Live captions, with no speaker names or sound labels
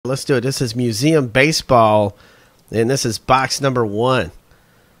Let's do it. This is Museum Baseball, and this is box number 1.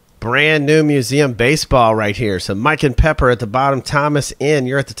 Brand new Museum Baseball right here. So Mike and Pepper at the bottom, Thomas in.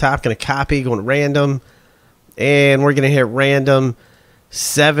 You're at the top. Going to copy, going random. And we're going to hit random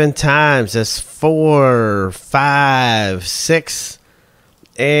 7 times. That's 4, 5, 6,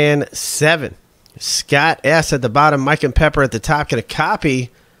 and 7. Scott S at the bottom, Mike and Pepper at the top. Going to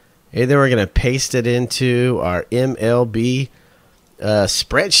copy. And then we're going to paste it into our MLB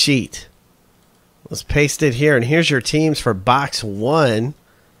spreadsheet. Let's paste it here. And here's your teams for box 1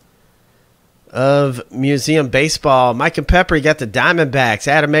 of Museum Baseball. Mike and Pepper, you got the Diamondbacks.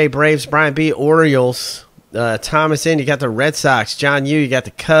 Adam A, Braves. Brian B, Orioles. Thomas N, you got the Red Sox. John U, you got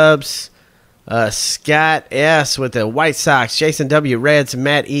the Cubs. Scott S with the White Sox. Jason W, Reds.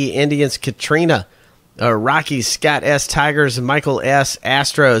 Matt E, Indians. Katrina, Rockies. Scott S, Tigers. Michael S,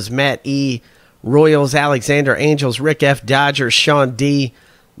 Astros. Matt E, Royals. Alexander, Angels. Rick F, Dodgers. Sean D,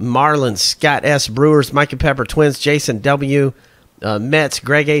 Marlins. Scott S, Brewers. Mike and Pepper, Twins. Jason W, Mets.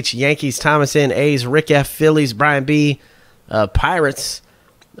 Greg H, Yankees. Thomas N, A's. Rick F, Phillies. Brian B, Pirates.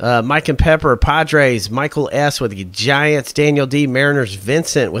 Mike and Pepper, Padres. Michael S with the Giants. Daniel D, Mariners.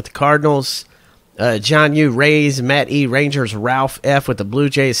 Vincent with the Cardinals. John U, Rays. Matt E, Rangers. Ralph F with the Blue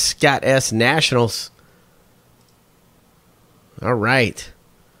Jays. Scott S, Nationals. All right.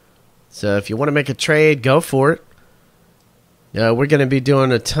 So if you want to make a trade, go for it. We're going to be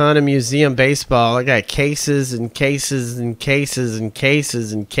doing a ton of Museum Baseball. I got cases and cases and cases and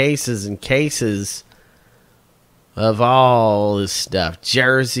cases and cases and cases of all this stuff.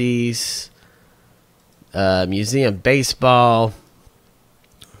 Jerseys, Museum Baseball.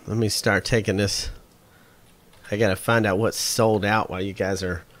 Let me start taking this. I got to find out what's sold out while you guys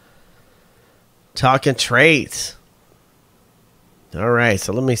are talking trades. All right,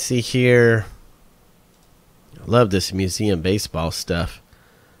 so let me see here. I love this Museum Baseball stuff.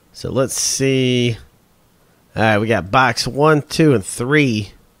 So let's see. All right, we got box 1, 2, and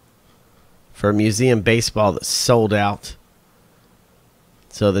 3 for Museum Baseball that's sold out.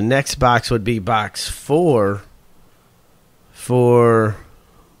 So the next box would be box 4 for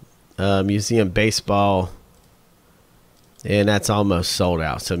Museum Baseball, and that's almost sold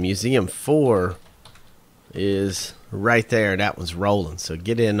out. So Museum 4 is right there. That one's rolling. So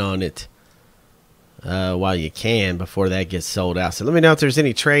get in on it while you can before that gets sold out. So let me know if there's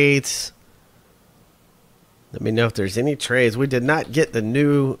any trades. Let me know if there's any trades. We did not get the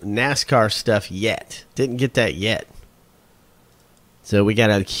new NASCAR stuff yet. Didn't get that yet. So we got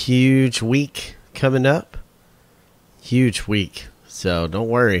a huge week coming up. Huge week. So don't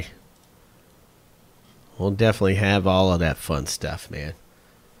worry. We'll definitely have all of that fun stuff, man.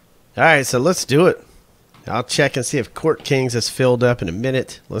 All right, so let's do it. I'll check and see if Court Kings is filled up in a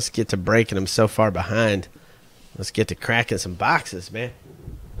minute. Let's get to breaking them so far behind. Let's get to cracking some boxes, man.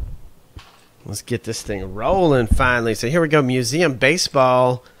 Let's get this thing rolling finally. So here we go, Museum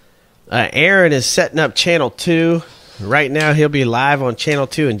Baseball. Aaron is setting up Channel 2. Right now he'll be live on Channel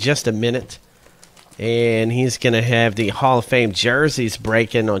 2 in just a minute. And he's going to have the Hall of Fame jerseys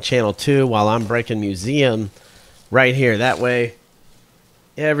breaking on Channel 2 while I'm breaking Museum right here. That way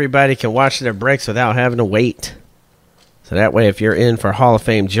everybody can watch their breaks without having to wait. So that way, if you're in for Hall of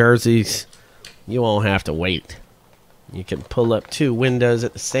Fame jerseys, you won't have to wait. You can pull up 2 windows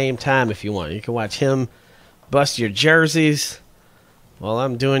at the same time if you want. You can watch him bust your jerseys while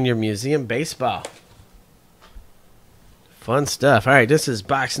I'm doing your Museum Baseball. Fun stuff. All right, this is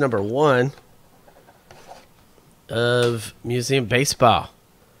box number 1 of Museum Baseball.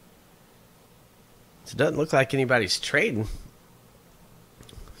 So it doesn't look like anybody's trading.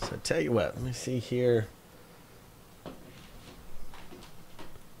 So I tell you what, let me see here.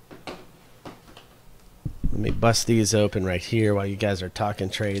 Let me bust these open right here while you guys are talking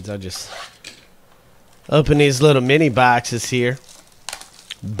trades. I'll just open these little mini boxes here.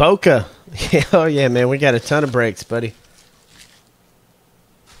 Boca. Oh yeah, man, we got a ton of breaks, buddy.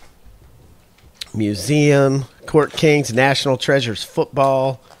 Museum, Court Kings, National Treasures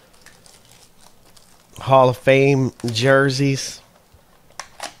football, Hall of Fame jerseys.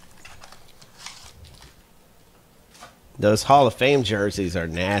 Those Hall of Fame jerseys are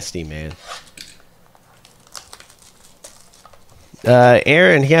nasty, man.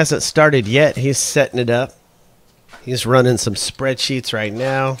 Aaron, he hasn't started yet. He's setting it up. He's running some spreadsheets right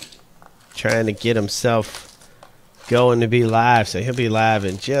now, trying to get himself going to be live. So he'll be live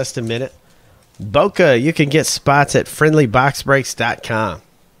in just a minute. Boca, you can get spots at friendlyboxbreaks.com.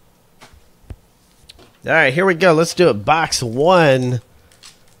 All right, here we go. Let's do it. Box 1.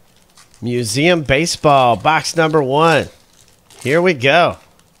 Museum Baseball, box number 1. Here we go.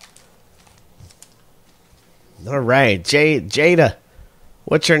 All right, Jada.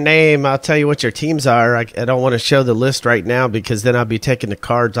 what's your name? I'll tell you what your teams are. I don't want to show the list right now because then I'll be taking the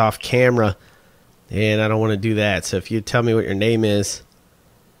cards off camera, and I don't want to do that. So if you tell me what your name is,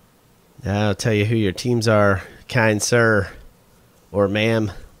 I'll tell you who your teams are, kind sir or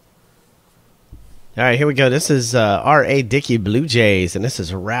ma'am. All right, here we go. This is R.A. Dickey Blue Jays, and this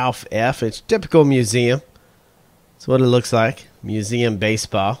is Ralph F. It's typical museum. That's what it looks like, museum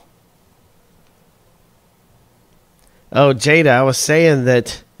baseball. Oh, Jada, I was saying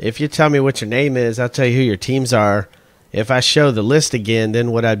that if you tell me what your name is, I'll tell you who your teams are. If I show the list again,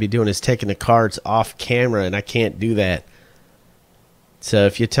 then what I'd be doing is taking the cards off camera, and I can't do that. So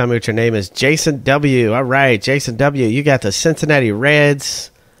if you tell me what your name is, Jason W. All right, Jason W., you got the Cincinnati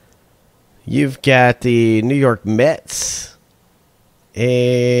Reds. You've got the New York Mets.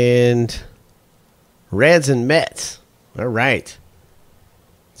 And Reds and Mets. All right.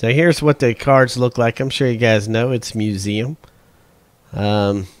 So here's what the cards look like. I'm sure you guys know it's museum.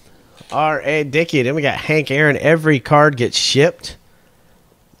 R.A. Dickey. Then we got Hank Aaron. Every card gets shipped.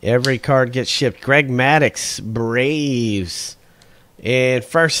 Every card gets shipped. Greg Maddux, Braves. And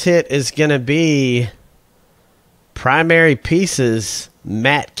first hit is going to be Primary Pieces,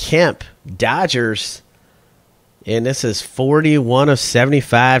 Matt Kemp, Dodgers. And this is 41 of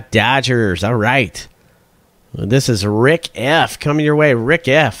 75 Dodgers. All right. This is Rick F. coming your way. Rick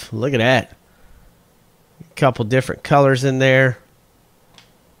F. Look at that. A couple different colors in there.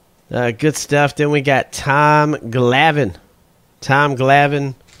 Good stuff. Then we got Tom Glavine. Tom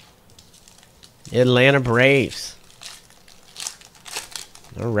Glavine, Atlanta Braves.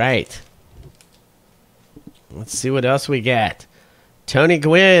 All right. Let's see what else we got. Tony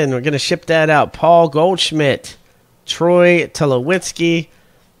Gwynn. We're going to ship that out. Paul Goldschmidt. Troy Tulowitzki.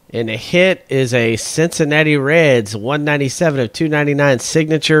 And the hit is a Cincinnati Reds 197 of 299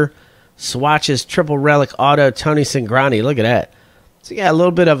 signature. Swatches triple relic auto Tony Cingrani. Look at that. So you got a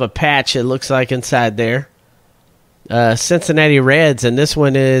little bit of a patch, it looks like, inside there. Cincinnati Reds, and this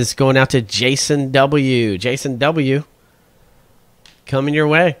one is going out to Jason W. Jason W. coming your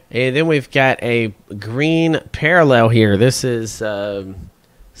way. And then we've got a green parallel here. This is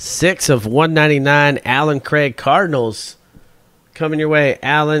 6 of 199 Allen Craig Cardinals. Coming your way,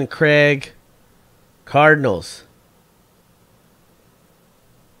 Allen Craig Cardinals.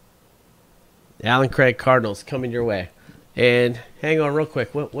 Allen Craig Cardinals coming your way. And hang on real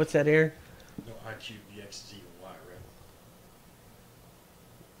quick. What's that, Aaron? No, IQBXZY, right?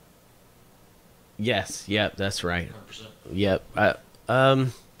 Yes. Yep. That's right. 100%. Yep.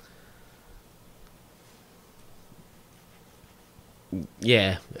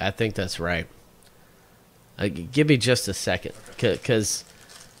 Yeah, I think that's right. Give me just a second, because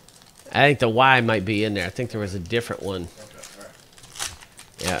I think the Y might be in there. I think there was a different one. Okay, all right.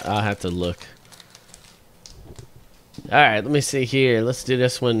 Yeah, I'll have to look. All right, let me see here. Let's do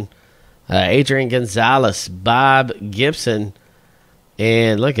this one. Adrian Gonzalez, Bob Gibson.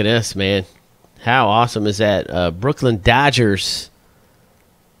 And look at this, man. How awesome is that? Brooklyn Dodgers.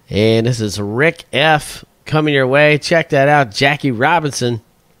 And this is Rick F. coming your way. Check that out. Jackie Robinson.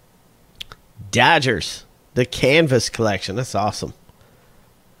 Dodgers. The Canvas collection. That's awesome.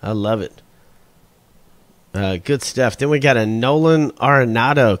 I love it. Good stuff. Then we got a Nolan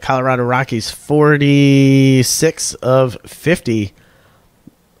Arenado, Colorado Rockies, 46 of 50.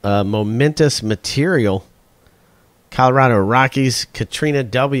 Momentous material. Colorado Rockies, Katrina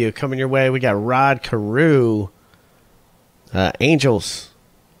W. coming your way. We got Rod Carew, Angels.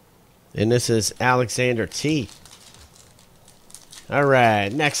 And this is Alexander T. All right,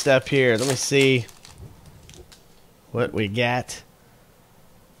 next up here. Let me see what we got.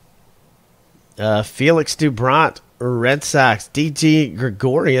 Felix Doubront, Red Sox. D.G.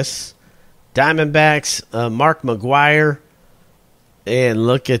 Gregorius, Diamondbacks. Mark McGuire. And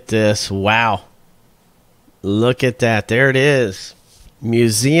look at this. Wow. Look at that. There it is.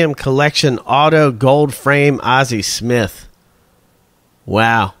 Museum Collection Auto Gold Frame Ozzie Smith.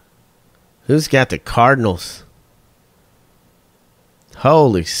 Wow. Who's got the Cardinals?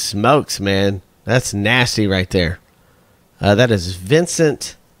 Holy smokes, man. That's nasty right there. That is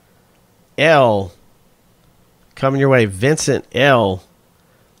Vincent L. Coming your way, Vincent L.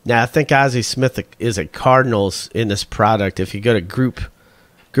 Now, I think Ozzie Smith is a Cardinals in this product. If you go to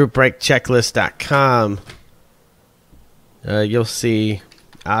groupbreakchecklist.com, you'll see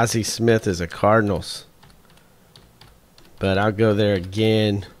Ozzie Smith is a Cardinals. But I'll go there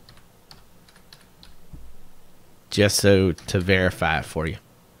again just so to verify it for you.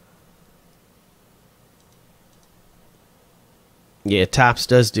 Yeah, Topps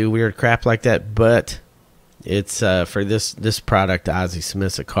does do weird crap like that, but it's for this product, Ozzie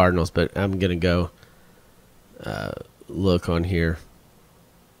Smith's a Cardinals. But I'm gonna go look on here.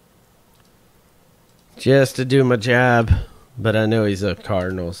 just to do my job. But I know he's a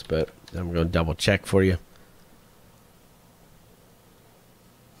Cardinals, but I'm going to double check for you.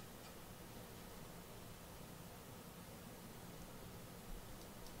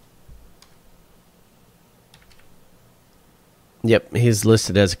 Yep, he's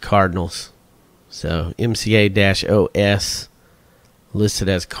listed as Cardinals. So MCA-OS listed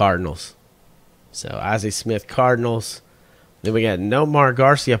as Cardinals. So Ozzie Smith, Cardinals. Then we got Nomar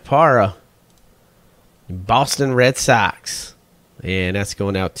Garciaparra, Boston Red Sox. And that's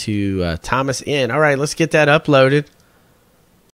going out to Thomas N. All right, let's get that uploaded.